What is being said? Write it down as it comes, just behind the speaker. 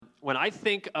When I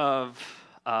think of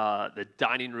the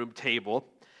dining room table,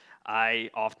 I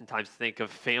oftentimes think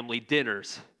of family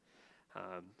dinners.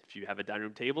 If you have a dining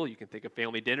room table, you can think of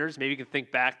family dinners. Maybe you can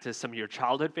think back to some of your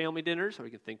childhood family dinners, or you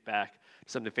can think back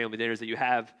to some of the family dinners that you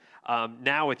have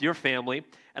now with your family.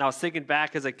 And I was thinking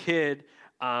back as a kid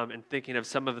and thinking of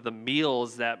some of the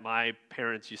meals that my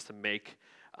parents used to make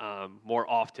more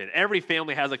often. Every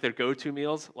family has like their go-to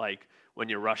meals, like when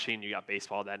you're rushing, you got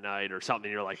baseball that night or something,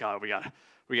 you're like, oh,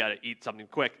 we gotta eat something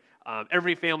quick.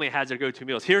 Every family has their go-to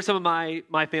meals. Here's some of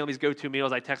my family's go-to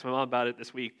meals. I texted my mom about it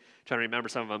this week, trying to remember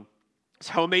some of them.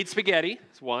 So homemade spaghetti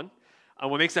is one.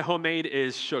 What makes it homemade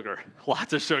is sugar.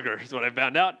 Lots of sugar is what I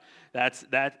found out. And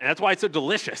that's why it's so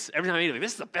delicious. Every time I eat it, like,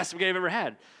 this is the best spaghetti I've ever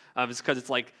had. It's because it's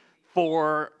like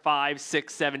 4, 5,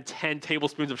 6, 7, 10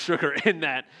 tablespoons of sugar in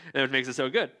that, and it makes it so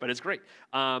good, but it's great.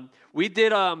 We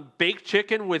did baked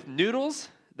chicken with noodles.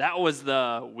 That was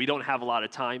we don't have a lot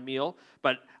of time meal,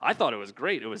 but I thought it was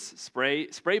great. It was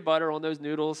spray butter on those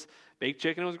noodles, baked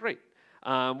chicken, it was great.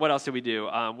 What else did we do?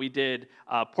 We did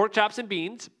pork chops and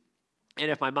beans,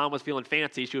 and if my mom was feeling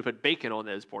fancy, she would put bacon on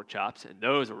those pork chops, and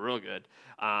those were real good.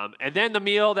 And then the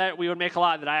meal that we would make a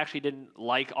lot that I actually didn't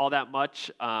like all that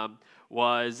much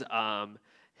was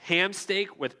ham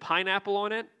steak with pineapple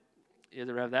on it. You guys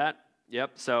ever have that?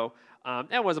 Yep. So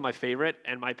that wasn't my favorite,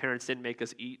 and my parents didn't make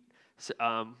us eat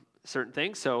certain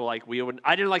things. So like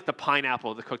I didn't like the cooked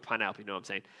pineapple. You know what I'm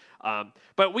saying?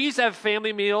 But we used to have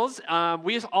family meals.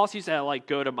 We also used to like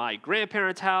go to my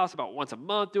grandparents' house about once a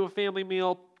month, do a family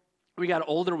meal. We got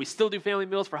older, we still do family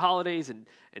meals for holidays and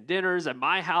dinners. At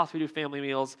my house, we do family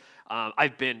meals.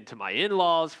 I've been to my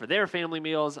in-laws for their family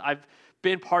meals. I've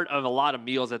been part of a lot of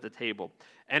meals at the table.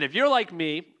 And if you're like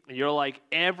me, and you're like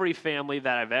every family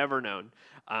that I've ever known,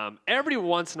 every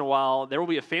once in a while, there will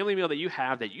be a family meal that you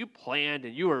have that you planned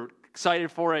and you were excited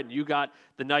for it, and you got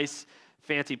the nice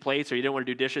fancy plates, or you didn't want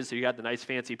to do dishes, so you got the nice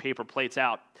fancy paper plates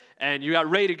out, and you got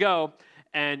ready to go,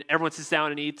 and everyone sits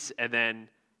down and eats, and then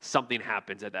something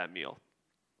happens at that meal.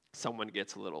 Someone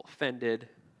gets a little offended.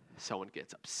 Someone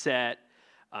gets upset.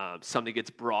 Something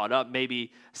gets brought up.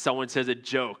 Maybe someone says a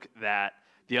joke that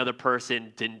the other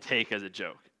person didn't take as a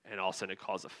joke, and all of a sudden it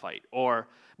causes a fight. Or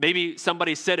maybe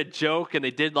somebody said a joke and they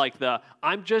did like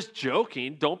I'm just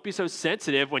joking, don't be so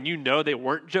sensitive, when you know they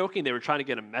weren't joking. They were trying to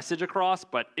get a message across,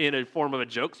 but in a form of a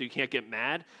joke, so you can't get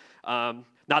mad. Not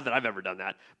that I've ever done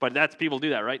that, but people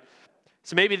do that, right?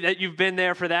 So maybe that you've been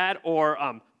there for that,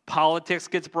 or politics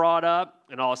gets brought up,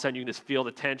 and all of a sudden you can just feel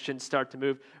the tension start to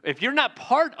move. If you're not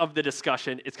part of the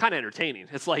discussion, it's kind of entertaining.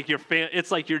 It's like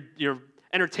your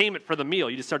entertainment for the meal.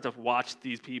 You just start to watch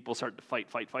these people start to fight.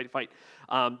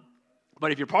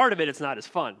 But if you're part of it, it's not as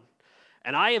fun.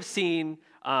 And I have seen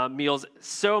meals,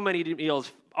 so many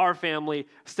meals, our family,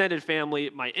 extended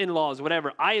family, my in-laws,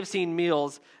 whatever. I have seen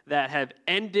meals that have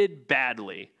ended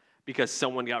badly because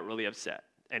someone got really upset.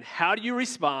 And how do you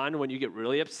respond when you get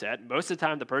really upset? Most of the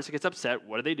time, the person gets upset.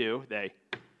 What do? They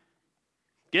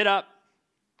get up.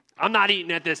 I'm not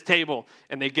eating at this table.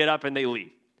 And they get up and they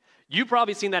leave. You've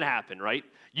probably seen that happen, right?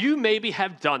 You maybe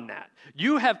have done that.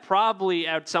 You have probably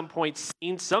at some point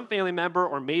seen some family member,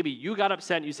 or maybe you got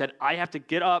upset and you said, I have to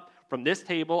get up from this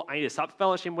table. I need to stop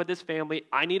fellowshipping with this family.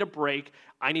 I need a break.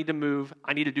 I need to move.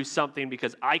 I need to do something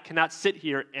because I cannot sit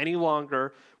here any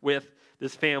longer with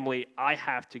this family. I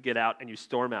have to get out, and you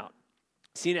storm out.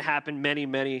 Seen it happen many,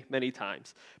 many, many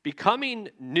times. Becoming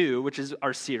New, which is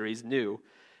our series, New,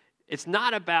 it's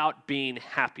not about being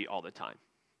happy all the time.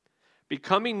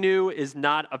 Becoming new is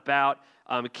not about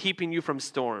keeping you from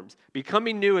storms.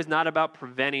 Becoming new is not about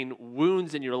preventing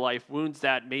wounds in your life, wounds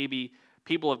that maybe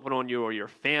people have put on you or your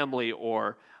family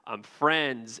or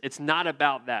friends. It's not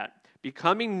about that.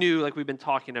 Becoming new, like we've been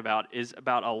talking about, is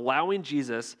about allowing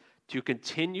Jesus to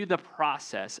continue the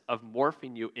process of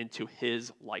morphing you into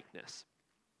his likeness.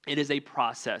 It is a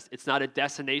process. It's not a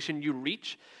destination you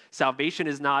reach. Salvation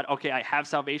is not, okay, I have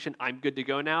salvation, I'm good to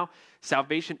go now.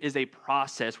 Salvation is a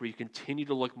process where you continue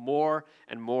to look more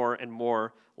and more and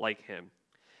more like him.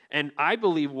 And I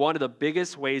believe one of the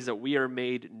biggest ways that we are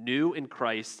made new in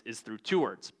Christ is through two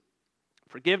words: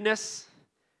 forgiveness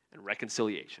and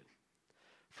reconciliation.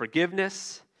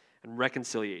 Forgiveness and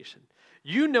reconciliation.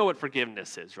 You know what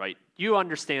forgiveness is, right? You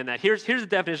understand that. Here's the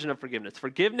definition of forgiveness.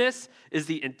 Forgiveness is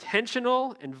the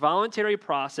intentional and voluntary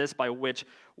process by which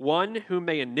one who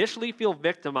may initially feel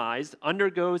victimized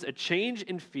undergoes a change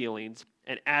in feelings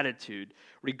and attitude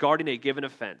regarding a given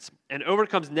offense and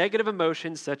overcomes negative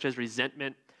emotions such as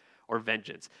resentment or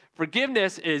vengeance.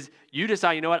 Forgiveness is you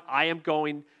decide, you know what, I am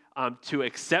going to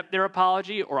accept their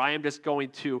apology, or I am just going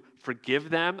to forgive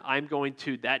them. I'm going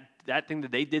to, that that thing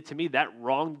that they did to me, that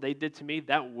wrong that they did to me,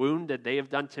 that wound that they have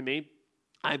done to me,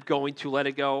 I'm going to let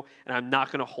it go, and I'm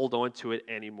not going to hold on to it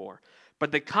anymore.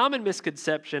 But the common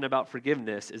misconception about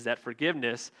forgiveness is that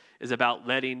forgiveness is about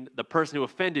letting the person who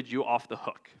offended you off the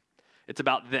hook. It's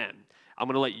about them. I'm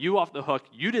going to let you off the hook.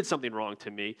 You did something wrong to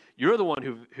me. You're the one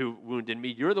who wounded me.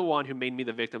 You're the one who made me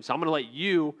the victim. So I'm going to let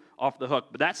you off the hook.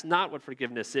 But that's not what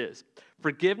forgiveness is.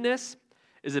 Forgiveness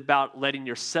is about letting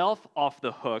yourself off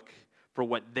the hook for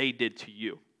what they did to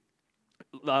you.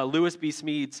 Lewis B.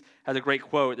 Smedes has a great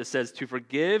quote that says, "To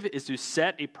forgive is to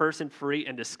set a person free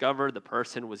and discover the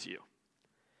person was you."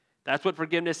 That's what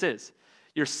forgiveness is.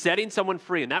 You're setting someone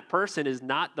free, and that person is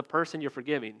not the person you're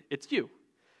forgiving. It's you.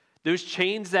 Those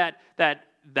chains that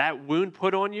wound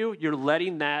put on you, you're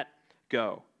letting that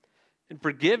go. And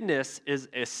forgiveness is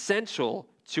essential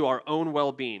to our own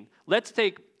well-being. Let's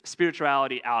take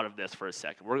spirituality out of this for a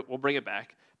second. We'll bring it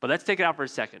back, but let's take it out for a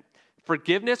second.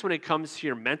 Forgiveness, when it comes to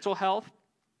your mental health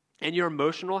and your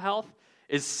emotional health,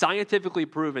 is scientifically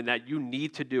proven that you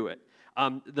need to do it.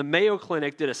 The Mayo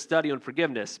Clinic did a study on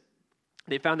forgiveness.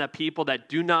 They found that people that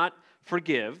do not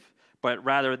forgive, but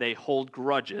rather they hold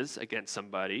grudges against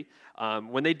somebody,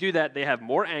 when they do that, they have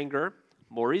more anger,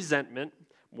 more resentment,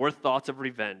 more thoughts of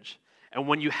revenge. And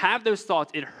when you have those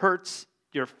thoughts, it hurts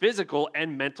your physical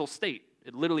and mental state.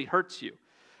 It literally hurts you.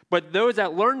 But those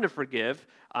that learn to forgive,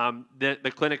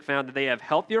 the clinic found that they have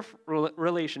healthier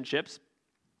relationships,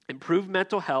 improved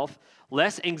mental health,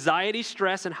 less anxiety,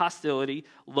 stress, and hostility,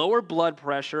 lower blood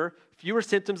pressure, fewer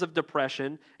symptoms of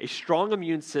depression, a strong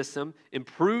immune system,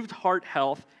 improved heart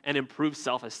health, and improved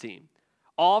self-esteem.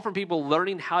 All from people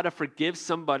learning how to forgive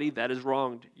somebody that has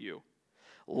wronged you.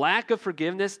 Lack of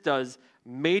forgiveness does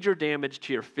major damage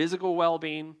to your physical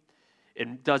well-being.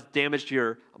 It does damage to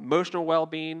your emotional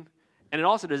well-being, and it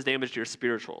also does damage to your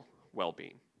spiritual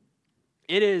well-being.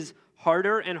 It is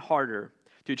harder and harder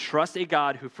to trust a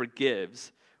God who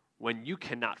forgives when you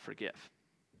cannot forgive.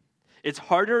 It's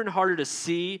harder and harder to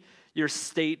see your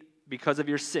state because of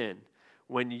your sin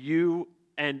when you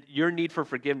and your need for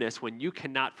forgiveness when you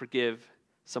cannot forgive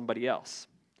somebody else.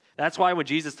 That's why when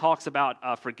Jesus talks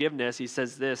about forgiveness, he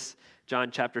says this,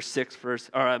 Matthew chapter 6,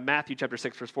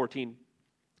 verse 14.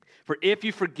 "For if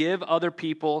you forgive other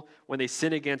people when they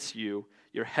sin against you,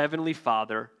 your heavenly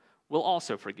Father will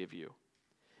also forgive you.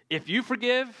 If you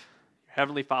forgive, your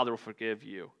heavenly Father will forgive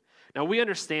you." Now, we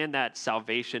understand that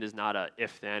salvation is not a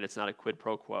if-then. It's not a quid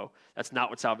pro quo. That's not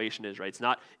what salvation is, right? It's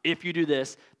not if you do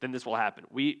this, then this will happen.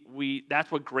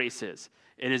 That's what grace is.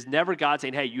 It is never God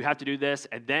saying, hey, you have to do this,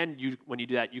 and then when you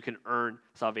do that, you can earn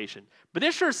salvation. But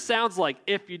this sure sounds like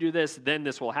if you do this, then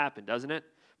this will happen, doesn't it?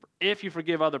 If you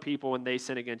forgive other people when they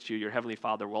sin against you, your heavenly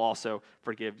Father will also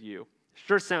forgive you.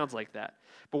 Sure sounds like that.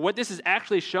 But what this is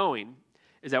actually showing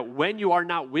is that when you are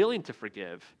not willing to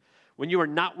forgive, when you are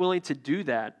not willing to do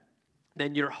that,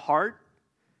 then your heart,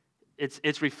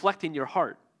 it's reflecting your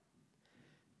heart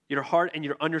and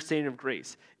your understanding of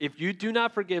grace. If you do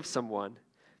not forgive someone,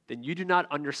 then you do not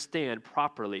understand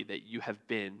properly that you have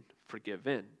been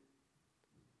forgiven.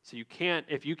 So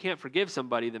if you can't forgive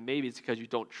somebody, then maybe it's because you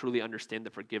don't truly understand the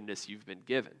forgiveness you've been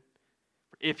given.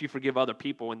 If you forgive other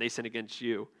people when they sin against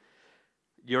you,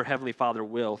 your heavenly Father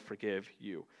will forgive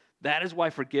you. That is why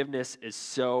forgiveness is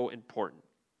so important.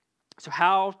 So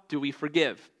how do we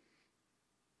forgive?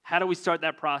 How do we start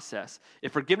that process?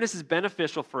 If forgiveness is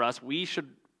beneficial for us, we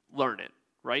should learn it,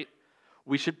 right?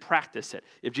 We should practice it.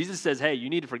 If Jesus says, hey, you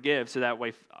need to forgive so that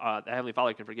way the Heavenly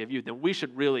Father can forgive you, then we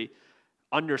should really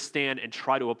understand and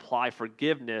try to apply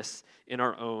forgiveness in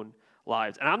our own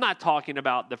lives. And I'm not talking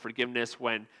about the forgiveness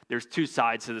when there's two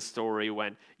sides to the story,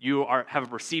 when you have a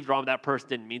perceived wrong that person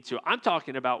didn't mean to. I'm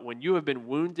talking about when you have been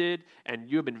wounded and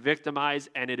you have been victimized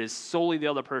and it is solely the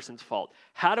other person's fault.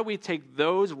 How do we take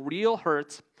those real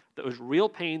hurts, those real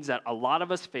pains that a lot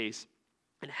of us face,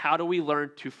 and how do we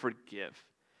learn to forgive?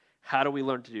 How do we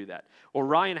learn to do that? Well,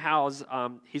 Ryan Howes,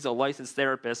 he's a licensed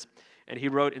therapist, and he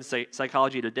wrote in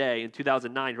Psychology Today in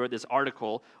 2009, he wrote this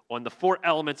article on the 4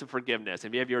 elements of forgiveness.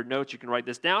 If you have your notes, you can write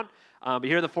this down. But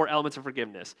here are the 4 elements of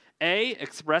forgiveness. A,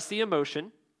 express the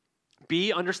emotion.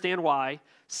 B, understand why.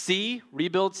 C,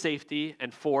 rebuild safety.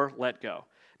 And 4, let go.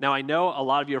 Now, I know a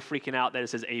lot of you are freaking out that it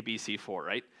says A, B, C, 4,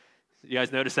 right? You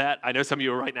guys notice that? I know some of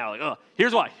you are right now like, oh,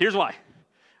 here's why.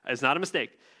 It's not a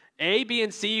mistake. A, B,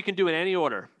 and C you can do in any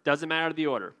order. Doesn't matter the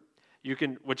order. You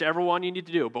can, whichever one you need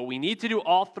to do. But we need to do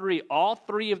all 3. All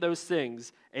 3 of those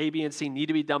things, A, B, and C, need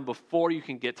to be done before you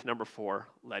can get to number 4,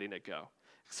 letting it go.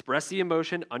 Express the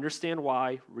emotion, understand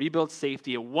why, rebuild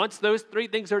safety. And once those 3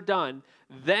 things are done,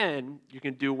 then you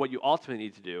can do what you ultimately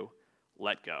need to do,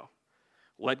 let go.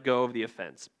 Let go of the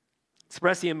offense.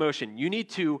 Express the emotion. You need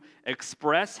to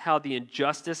express how the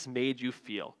injustice made you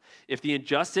feel. If the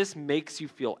injustice makes you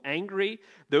feel angry,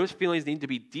 those feelings need to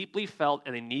be deeply felt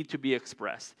and they need to be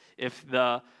expressed. If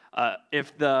it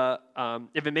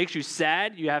makes you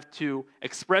sad, you have to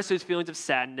express those feelings of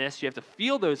sadness. You have to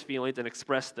feel those feelings and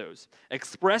express those.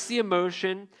 Express the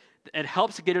emotion. It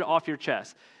helps to get it off your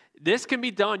chest. This can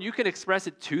be done. You can express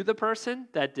it to the person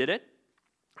that did it.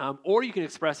 Or you can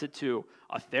express it to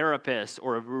a therapist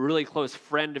or a really close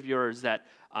friend of yours that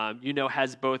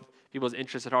has both people's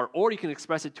interests at heart. Or you can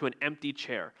express it to an empty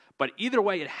chair. But either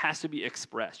way, it has to be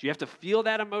expressed. You have to feel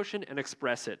that emotion and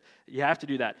express it. You have to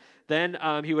do that. Then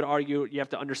he would argue you have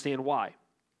to understand why.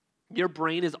 Your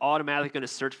brain is automatically going to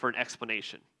search for an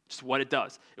explanation. Just what it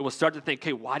does. It will start to think,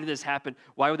 okay, why did this happen?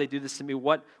 Why would they do this to me?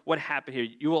 What happened here?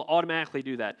 You will automatically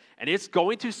do that. And it's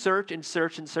going to search and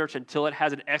search and search until it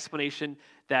has an explanation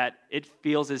that it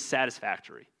feels is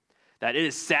satisfactory, that it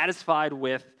is satisfied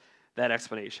with that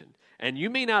explanation. And you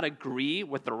may not agree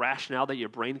with the rationale that your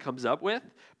brain comes up with,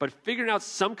 but figuring out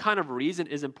some kind of reason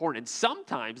is important. And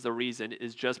sometimes the reason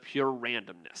is just pure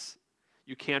randomness.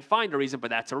 You can't find a reason, but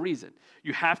that's a reason.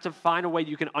 You have to find a way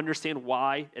you can understand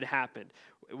why it happened.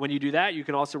 When you do that, you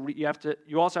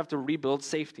also have to rebuild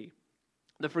safety.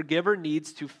 The forgiver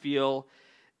needs to feel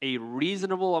a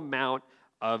reasonable amount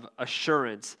of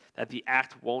assurance that the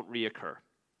act won't reoccur.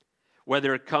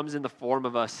 Whether it comes in the form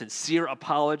of a sincere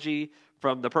apology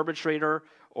from the perpetrator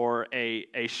or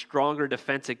a stronger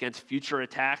defense against future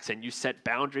attacks, and you set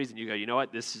boundaries and you go, you know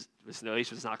what, this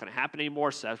relation is not going to happen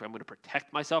anymore, so that's why I'm going to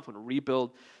protect myself, I'm going to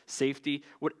rebuild safety.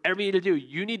 Whatever you need to do,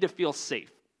 you need to feel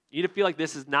safe. You need to feel like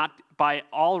this is not, by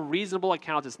all reasonable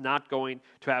accounts, it's not going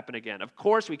to happen again. Of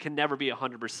course, we can never be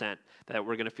 100% that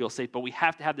we're going to feel safe, but we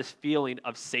have to have this feeling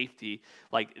of safety,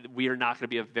 like we are not going to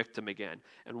be a victim again.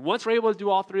 And once we're able to do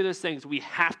all three of those things, we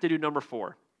have to do number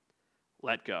 4,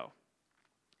 let go.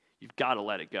 You've got to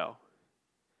let it go.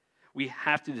 We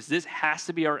have to, this has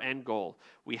to be our end goal.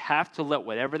 We have to let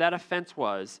whatever that offense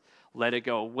was, let it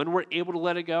go. When we're able to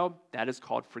let it go, that is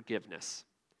called forgiveness.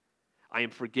 I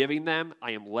am forgiving them.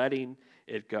 I am letting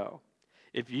it go.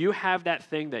 If you have that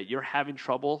thing that you're having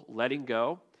trouble letting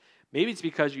go, maybe it's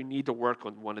because you need to work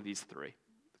on one of these 3.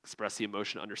 Express the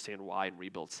emotion, understand why, and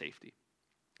rebuild safety.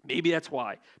 Maybe that's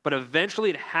why. But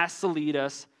eventually it has to lead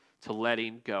us to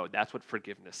letting go. That's what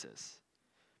forgiveness is.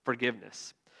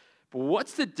 Forgiveness. But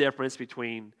what's the difference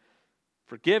between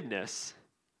forgiveness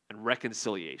and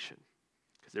reconciliation?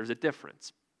 Because there's a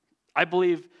difference. I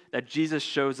believe that Jesus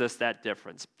shows us that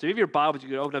difference. So if you have your Bibles, you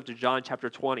can open up to John chapter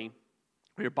 20,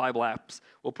 or your Bible apps.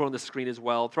 We'll put on the screen as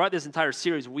well. Throughout this entire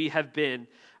series, we have been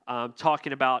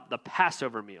talking about the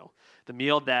Passover meal, the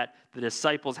meal that the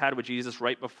disciples had with Jesus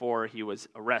right before he was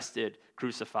arrested,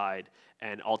 crucified,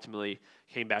 and ultimately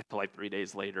came back to life 3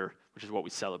 days later, which is what we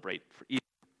celebrate for Easter.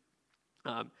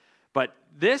 But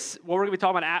this, what we're going to be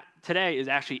talking about today, is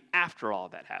actually after all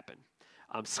of that happened.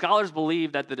 Scholars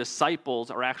believe that the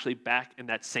disciples are actually back in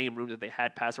that same room that they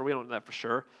had Passover. We don't know that for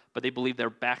sure, but they believe they're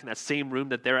back in that same room,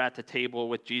 that they're at the table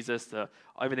with Jesus,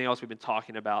 everything else we've been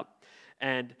talking about.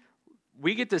 And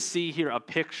we get to see here a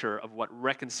picture of what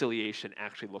reconciliation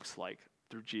actually looks like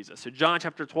through Jesus. So John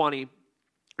chapter 20,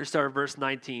 we start at verse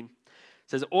 19. It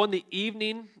says, on the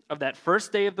evening of that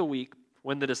first day of the week,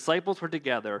 when the disciples were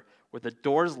together, with the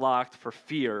doors locked for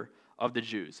fear of the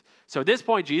Jews. So at this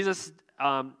point, Jesus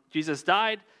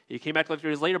died. He came back 3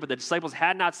 days later, but the disciples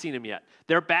had not seen him yet.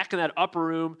 They're back in that upper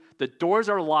room. The doors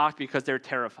are locked because they're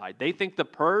terrified. They think the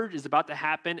purge is about to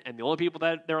happen, and the only people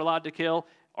that they're allowed to kill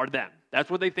are them. That's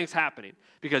what they think's happening,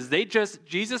 because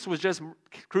Jesus was just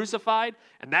crucified,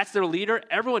 and that's their leader.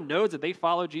 Everyone knows that they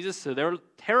follow Jesus, so they're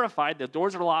terrified. The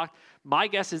doors are locked. My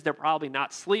guess is they're probably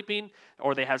not sleeping,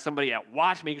 or they have somebody at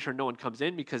watch making sure no one comes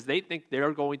in, because they think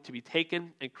they're going to be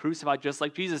taken and crucified just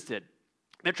like Jesus did.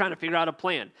 They're trying to figure out a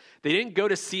plan. They didn't go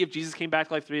to see if Jesus came back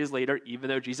to life 3 days later, even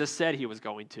though Jesus said he was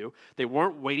going to. They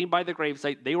weren't waiting by the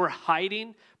gravesite. They were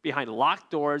hiding behind locked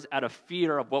doors out of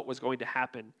fear of what was going to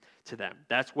happen to them.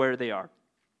 That's where they are.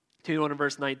 Continue on in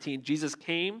verse 19. Jesus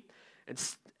came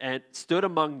and stood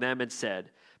among them and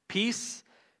said, "Peace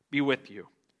be with you."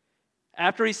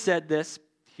 After he said this,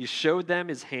 he showed them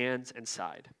his hands and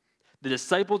side. The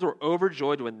disciples were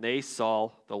overjoyed when they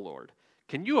saw the Lord.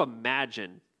 Can you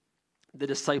imagine the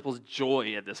disciples'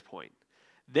 joy at this point?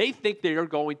 They think they are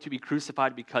going to be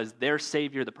crucified because their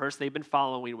Savior, the person they've been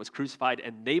following, was crucified,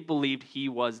 and they believed he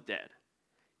was dead.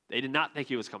 They did not think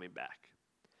he was coming back.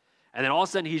 And then all of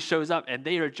a sudden he shows up, and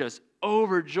they are just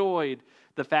overjoyed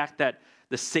the fact that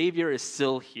the Savior is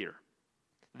still here.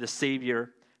 The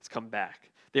Savior has come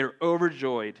back. They're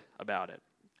overjoyed about it.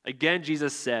 Again,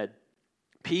 Jesus said,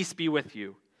 Peace be with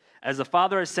you. As the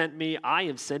Father has sent me, I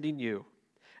am sending you."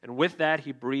 And with that,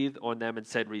 he breathed on them and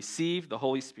said, "Receive the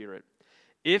Holy Spirit.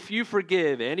 If you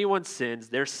forgive anyone's sins,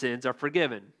 their sins are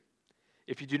forgiven.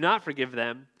 If you do not forgive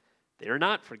them, they are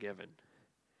not forgiven."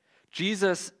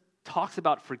 Jesus talks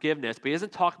about forgiveness, but he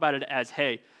doesn't talk about it as,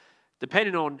 hey,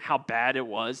 depending on how bad it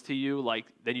was to you,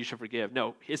 then you should forgive.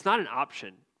 No, it's not an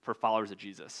option for followers of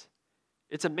Jesus.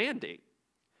 It's a mandate.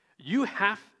 You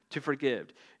have to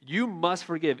forgive. You must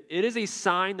forgive. It is a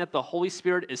sign that the Holy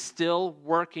Spirit is still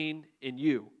working in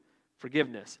you.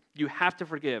 Forgiveness. You have to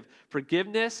forgive.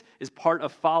 Forgiveness is part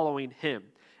of following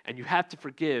him, and you have to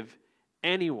forgive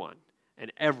anyone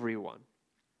and everyone.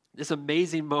 This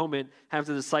amazing moment happens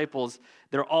to the disciples.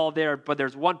 They're all there, but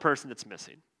there's one person that's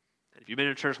missing. And if you've been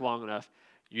in church long enough,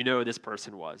 you know who this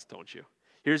person was, don't you?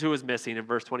 Here's who was missing in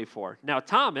verse 24. Now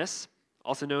Thomas,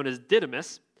 also known as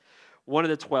Didymus, one of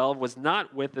the 12, was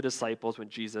not with the disciples when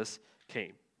Jesus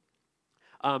came.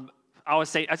 I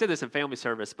said this in family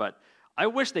service, but I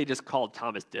wish they just called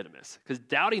Thomas Didymus, because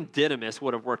doubting Didymus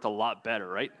would have worked a lot better,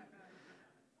 right?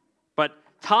 But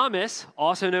Thomas,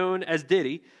 also known as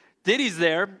Diddy's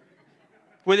there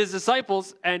with his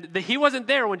disciples, and he wasn't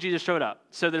there when Jesus showed up.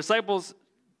 So the disciples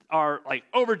are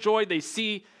overjoyed. They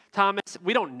see Thomas.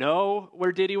 We don't know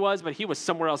where Diddy was, but he was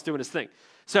somewhere else doing his thing.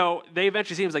 So they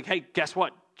eventually see him like, hey, guess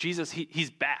what? Jesus,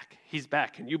 he's back. He's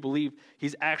back. Can you believe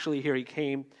he's actually here? He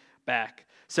came back.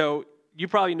 So you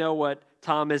probably know what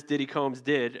Thomas Diddy Combs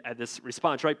did at this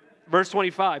response, right? Verse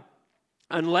 25,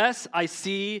 "Unless I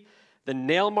see the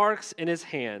nail marks in his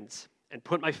hands and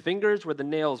put my fingers where the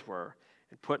nails were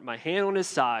and put my hand on his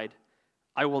side,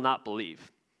 I will not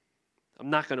believe." I'm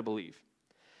not going to believe.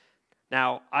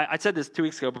 Now, I said this 2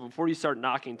 weeks ago, but before you start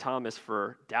knocking Thomas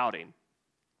for doubting,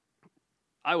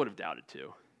 I would have doubted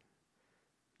too.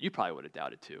 You probably would have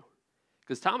doubted too.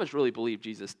 Because Thomas really believed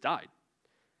Jesus died.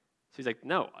 So he's like,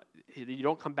 no, you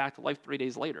don't come back to life 3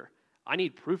 days later. I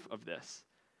need proof of this.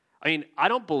 I mean, I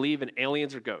don't believe in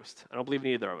aliens or ghosts. I don't believe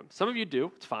in either of them. Some of you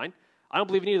do. It's fine. I don't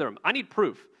believe in either of them. I need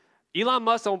proof. Elon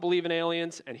Musk don't believe in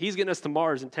aliens, and he's getting us to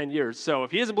Mars in 10 years. So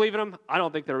if he doesn't believe in them, I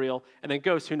don't think they're real. And then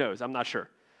ghosts, who knows? I'm not sure.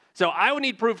 So I would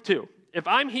need proof too. If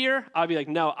I'm here, I'd be like,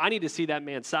 no, I need to see that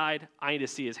man's side. I need to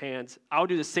see his hands. I would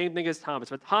do the same thing as Thomas.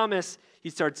 But Thomas, he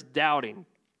starts doubting.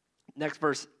 Next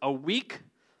verse, a week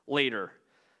later.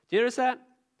 Do you notice that?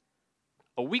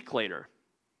 A week later.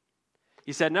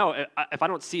 He said, no, if I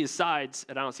don't see his sides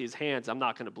and I don't see his hands, I'm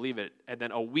not going to believe it. And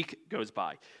then a week goes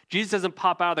by. Jesus doesn't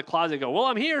pop out of the closet and go, well,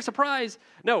 I'm here, surprise.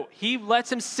 No, he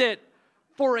lets him sit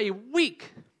for a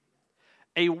week.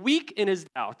 A week in his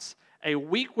doubts. A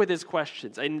week with his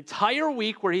questions. An entire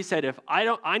week where he said,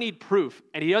 I need proof.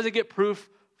 And he doesn't get proof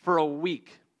for a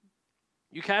week.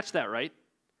 You catch that, right?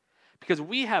 Because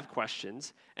we have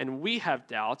questions, and we have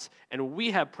doubts, and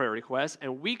we have prayer requests,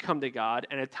 and we come to God,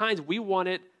 and at times we want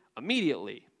it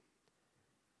immediately.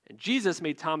 And Jesus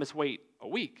made Thomas wait a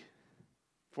week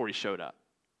before he showed up.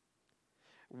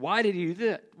 Why did he do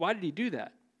that? Why did he do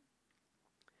that?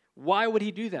 Why would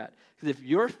he do that? Because if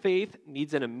your faith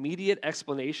needs an immediate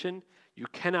explanation, you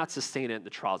cannot sustain it in the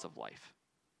trials of life.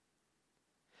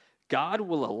 God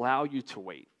will allow you to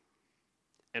wait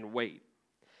and wait.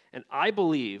 And I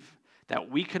believe that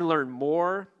we can learn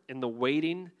more in the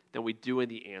waiting than we do in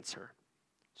the answer.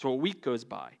 So a week goes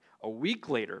by. A week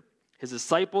later, his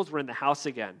disciples were in the house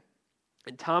again,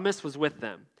 and Thomas was with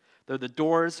them, though the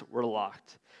doors were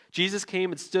locked. Jesus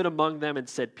came and stood among them and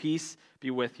said, "Peace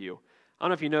be with you." I don't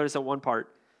know if you noticed that one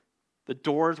part. The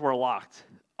doors were locked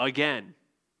again.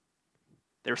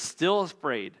 They're still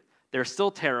afraid. They're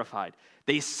still terrified.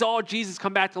 They saw Jesus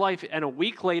come back to life, and a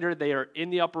week later, they are in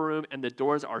the upper room, and the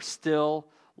doors are still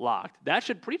locked. That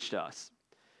should preach to us,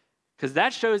 because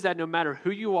that shows that no matter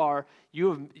who you are,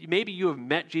 maybe you have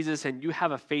met Jesus and you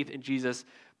have a faith in Jesus,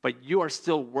 but you are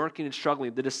still working and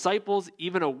struggling. The disciples,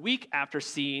 even a week after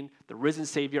seeing the risen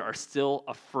Savior, are still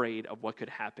afraid of what could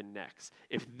happen next.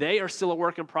 If they are still a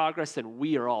work in progress, then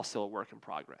we are all still a work in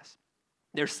progress.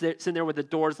 They're sitting there with the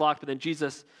doors locked, but then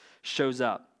Jesus shows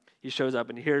up. He shows up,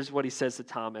 and here's what he says to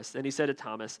Thomas. And he said to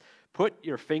Thomas, "Put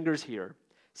your fingers here.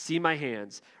 See my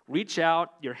hands. Reach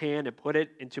out your hand and put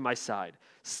it into my side.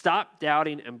 Stop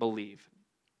doubting and believe."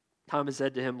 Thomas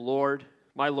said to him, Lord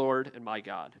and my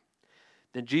God."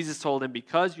 Then Jesus told him,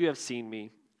 "Because you have seen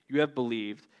me, you have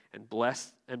believed, and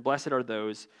blessed are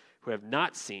those who have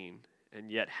not seen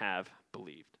and yet have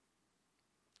believed."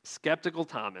 Skeptical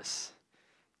Thomas,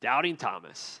 doubting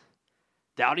Didymus.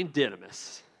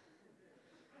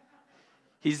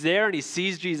 He's there and he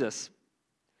sees Jesus.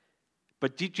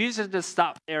 But Jesus doesn't just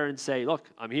stop there and say, "Look,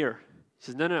 I'm here." He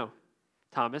says, No,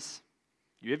 Thomas,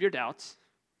 you have your doubts.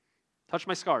 Touch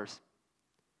my scars.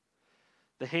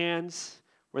 The hands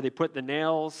where they put the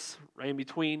nails right in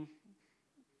between.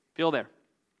 Feel there.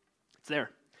 It's there.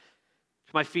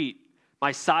 My feet,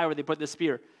 my side where they put the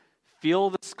spear. Feel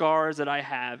the scars that I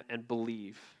have and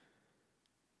believe.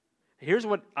 Here's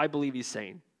what I believe he's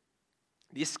saying.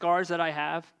 These scars that I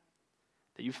have,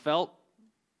 that you felt,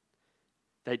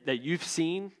 that you've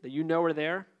seen, that you know are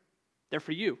there, they're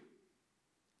for you.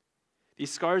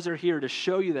 These scars are here to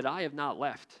show you that I have not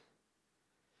left.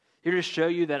 Here to show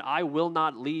you that I will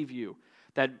not leave you,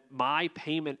 that my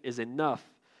payment is enough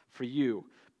for you.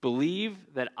 Believe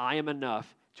that I am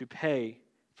enough to pay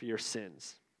for your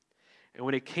sins. And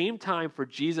when it came time for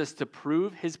Jesus to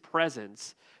prove his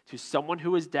presence to someone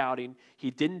who was doubting,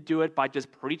 he didn't do it by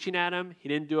just preaching at him. He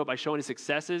didn't do it by showing his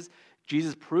successes.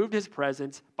 Jesus proved his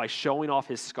presence by showing off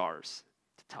his scars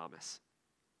to Thomas.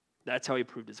 That's how he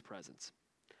proved his presence.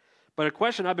 But a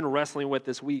question I've been wrestling with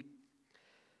this week,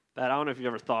 that I don't know if you've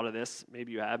ever thought of this.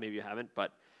 Maybe you have, maybe you haven't.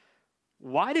 But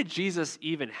why did Jesus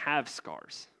even have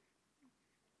scars?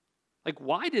 Like,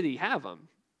 why did he have them?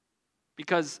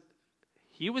 Because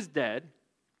he was dead.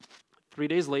 3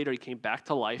 days later, he came back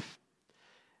to life.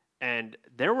 And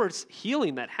there was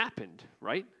healing that happened,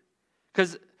 right?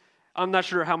 Because I'm not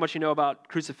sure how much you know about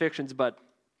crucifixions, but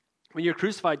when you're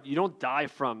crucified, you don't die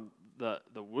from the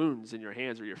wounds in your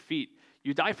hands or your feet.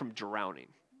 You die from drowning.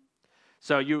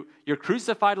 So you're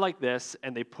crucified like this,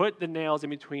 and they put the nails in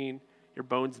between your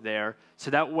bones there,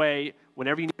 so that way,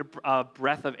 whenever you need a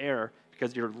breath of air,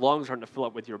 because your lungs are starting to fill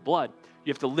up with your blood,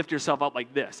 you have to lift yourself up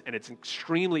like this, and it's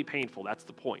extremely painful. That's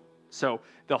the point. So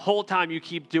the whole time you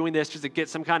keep doing this just to get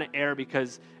some kind of air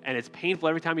and it's painful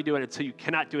every time you do it until you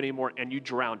cannot do it anymore and you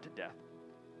drown to death.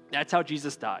 That's how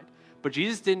Jesus died. But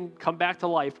Jesus didn't come back to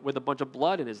life with a bunch of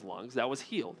blood in his lungs. That was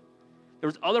healed. There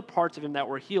was other parts of him that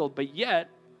were healed, but yet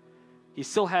he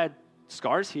still had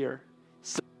scars here,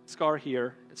 scar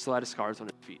here, and still had his scars on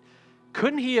his feet.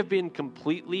 Couldn't he have been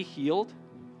completely healed?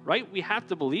 Right? We have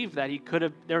to believe that he could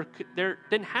have, there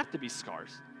didn't have to be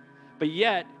scars. But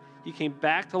yet, he came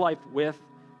back to life with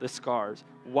the scars.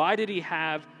 Why did he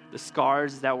have the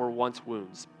scars that were once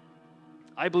wounds?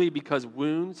 I believe because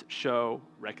wounds show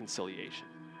reconciliation.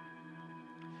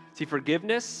 See,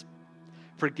 forgiveness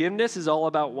is all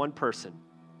about one person.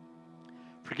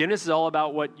 Forgiveness is all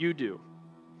about what you do.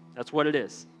 That's what it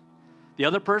is. The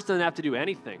other person doesn't have to do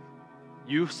anything.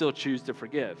 You still choose to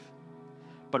forgive.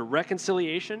 But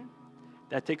reconciliation,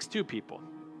 that takes two people.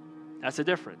 That's the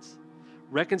difference.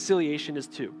 Reconciliation is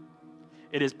two.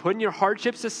 It is putting your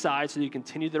hardships aside so that you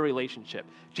continue the relationship.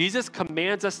 Jesus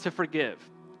commands us to forgive.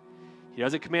 He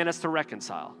doesn't command us to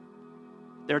reconcile.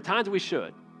 There are times we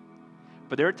should,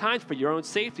 but there are times for your own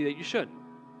safety that you shouldn't.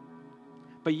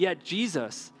 But yet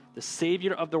Jesus, the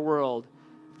Savior of the world,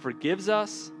 forgives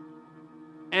us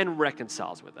and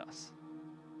reconciles with us.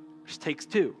 Which takes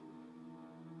two.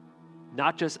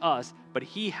 Not just us, but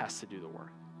he has to do the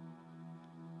work.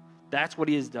 That's what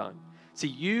he has done. See,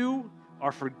 you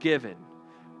are forgiven,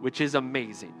 which is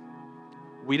amazing.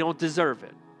 We don't deserve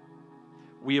it.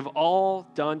 We have all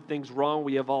done things wrong.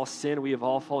 We have all sinned. We have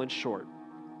all fallen short.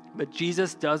 But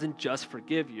Jesus doesn't just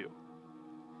forgive you.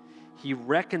 He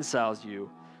reconciles you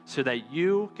so that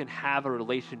you can have a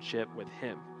relationship with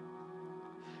him.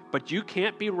 But you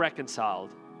can't be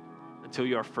reconciled until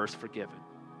you are first forgiven.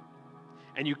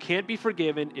 And you can't be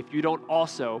forgiven if you don't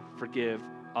also forgive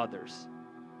others.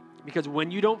 Because when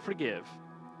you don't forgive,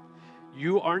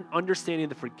 you aren't understanding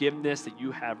the forgiveness that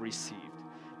you have received.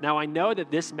 Now, I know that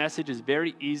this message is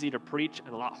very easy to preach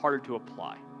and a lot harder to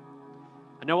apply.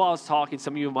 I know while I was talking,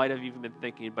 some of you might have even been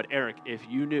thinking, but Eric, if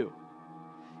you knew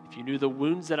the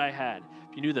wounds that I had,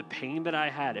 if you knew the pain that I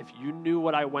had, if you knew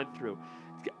what I went through,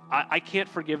 I can't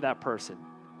forgive that person.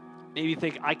 Maybe you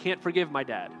think, I can't forgive my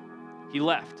dad. He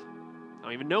left. I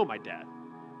don't even know my dad.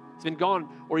 He's been gone,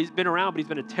 or he's been around, but he's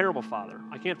been a terrible father.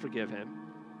 I can't forgive him.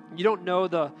 You don't know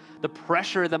the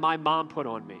pressure that my mom put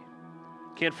on me.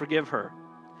 Can't forgive her.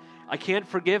 I can't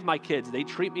forgive my kids. They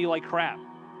treat me like crap.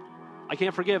 I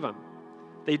can't forgive them.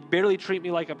 They barely treat me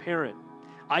like a parent.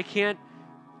 I can't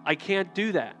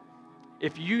do that.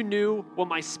 If you knew what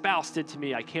my spouse did to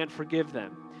me, I can't forgive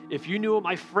them. If you knew what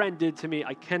my friend did to me,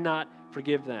 I cannot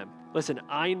forgive them. Listen,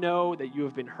 I know that you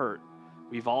have been hurt.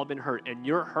 We've all been hurt, and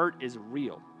your hurt is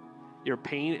real. Your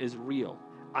pain is real.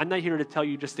 I'm not here to tell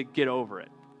you just to get over it,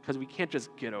 because we can't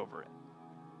just get over it.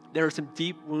 There are some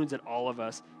deep wounds that all of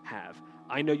us have.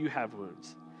 I know you have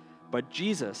wounds. But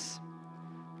Jesus,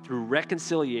 through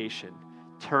reconciliation,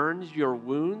 turns your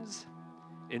wounds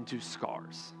into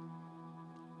scars.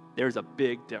 There's a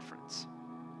big difference.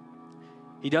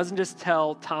 He doesn't just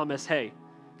tell Thomas, hey,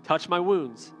 touch my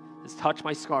wounds. is touch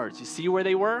my scars. You see where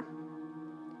they were?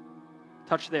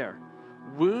 Touch there.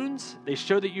 Wounds, they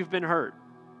show that you've been hurt.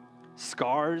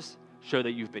 Scars show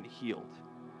that you've been healed.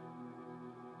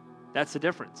 That's the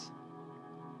difference.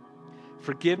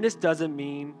 Forgiveness doesn't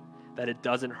mean that it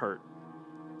doesn't hurt.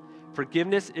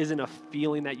 Forgiveness isn't a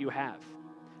feeling that you have.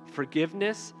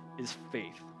 Forgiveness is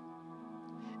faith.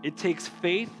 It takes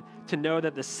faith to know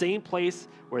that the same place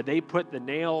where they put the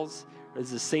nails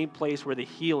is the same place where the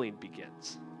healing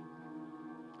begins.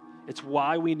 It's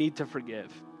why we need to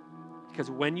forgive. Because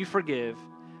when you forgive,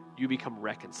 you become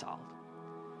reconciled.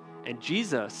 And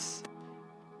Jesus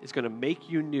is going to make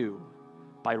you new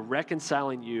by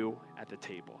reconciling you at the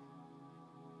table,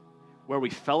 where we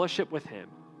fellowship with him,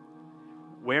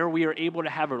 where we are able to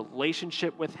have a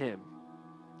relationship with him.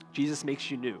 Jesus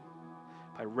makes you new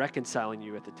by reconciling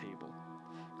you at the table.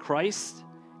 Christ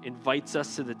invites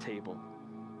us to the table.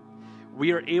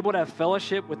 We are able to have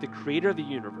fellowship with the creator of the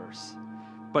universe.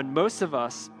 But most of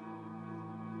us,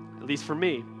 at least for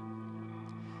me,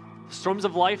 storms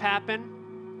of life happen.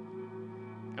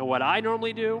 And what I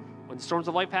normally do when storms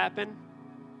of life happen,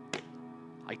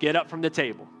 I get up from the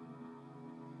table.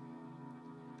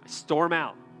 I storm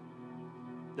out.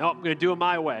 No, I'm going to do it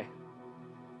my way.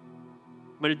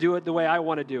 I'm going to do it the way I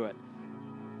want to do it.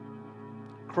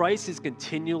 Christ is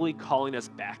continually calling us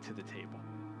back to the table.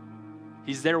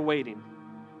 He's there waiting.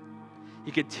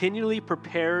 He continually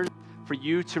prepares for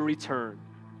you to return.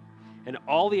 And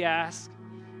all he asks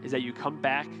is that you come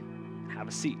back and have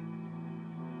a seat.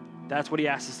 That's what he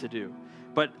asks us to do.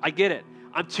 But I get it.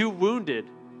 I'm too wounded.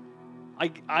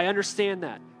 I understand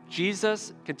that.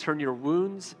 Jesus can turn your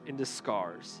wounds into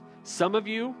scars. Some of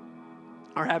you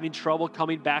are having trouble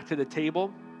coming back to the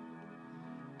table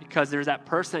because there's that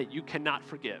person that you cannot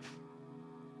forgive.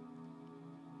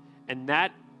 And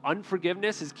that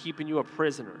unforgiveness is keeping you a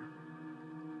prisoner.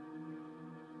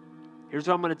 Here's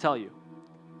what I'm going to tell you.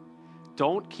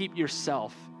 Don't keep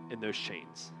yourself in those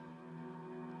chains.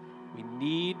 We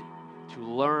need to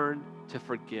learn to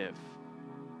forgive.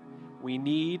 We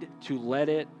need to let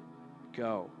it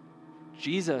go.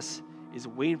 Jesus is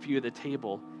waiting for you at the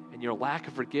table, and your lack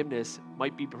of forgiveness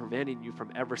might be preventing you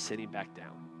from ever sitting back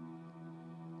down.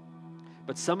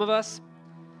 But some of us,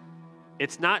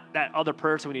 it's not that other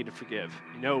person we need to forgive.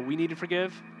 You know, we need to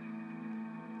forgive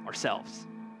ourselves.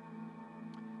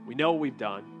 We know what we've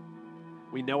done.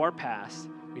 We know our past.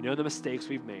 We know the mistakes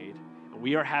we've made. And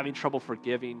we are having trouble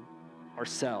forgiving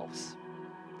ourselves.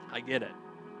 I get it.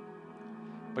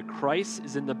 But Christ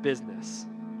is in the business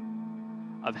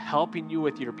of helping you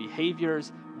with your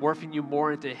behaviors, morphing you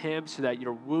more into him so that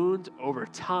your wounds over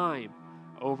time,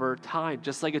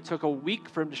 just like it took a week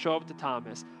for him to show up to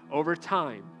Thomas, over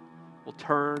time will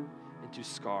turn into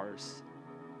scars.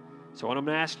 So what I'm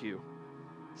going to ask you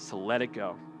is to let it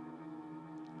go.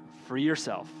 Free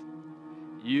yourself.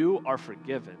 You are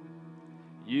forgiven.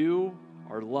 You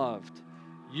are loved.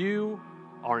 You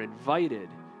are invited.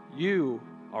 You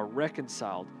are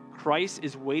reconciled. Christ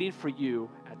is waiting for you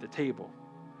at the table.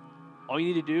 All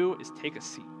you need to do is take a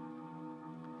seat.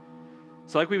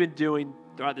 So like we've been doing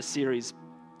throughout the series,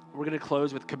 we're going to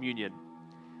close with communion.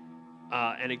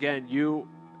 And again, you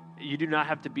do not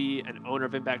have to be an owner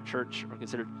of Impact Church or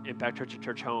consider Impact Church a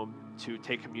church home to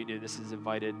take communion. This is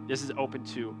invited. This is open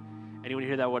to anyone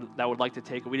here that would like to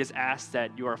take it. We just ask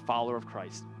that you are a follower of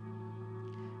Christ.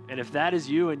 And if that is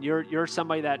you and you're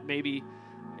somebody that maybe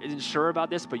isn't sure about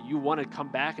this, but you want to come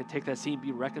back and take that seat and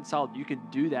be reconciled, you can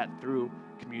do that through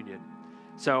communion.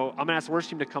 So I'm going to ask the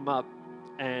worship team to come up,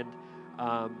 and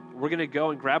we're going to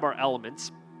go and grab our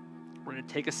elements. We're going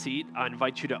to take a seat. I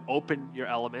invite you to open your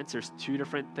elements. There's two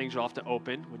different things you'll have to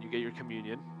open when you get your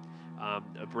communion.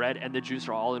 The bread and the juice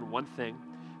are all in one thing.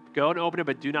 Go and open it,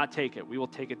 but do not take it. We will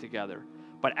take it together.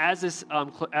 But as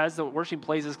the worship team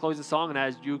plays this closing song, and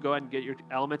as you go ahead and get your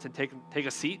elements and take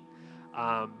a seat,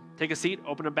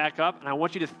 open them back up, and I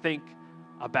want you to think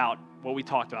about what we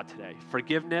talked about today: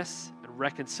 forgiveness and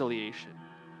reconciliation.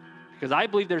 Because I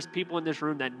believe there's people in this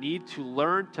room that need to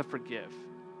learn to forgive.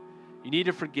 You need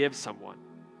to forgive someone.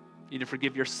 You need to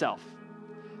forgive yourself.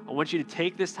 I want you to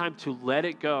take this time to let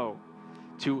it go,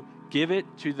 to give it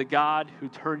to the God who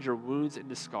turns your wounds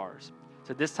into scars.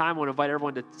 So this time, I want to invite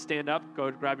everyone to stand up,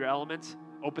 go grab your elements,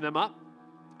 open them up,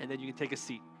 and then you can take a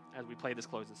seat as we play this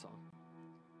closing song.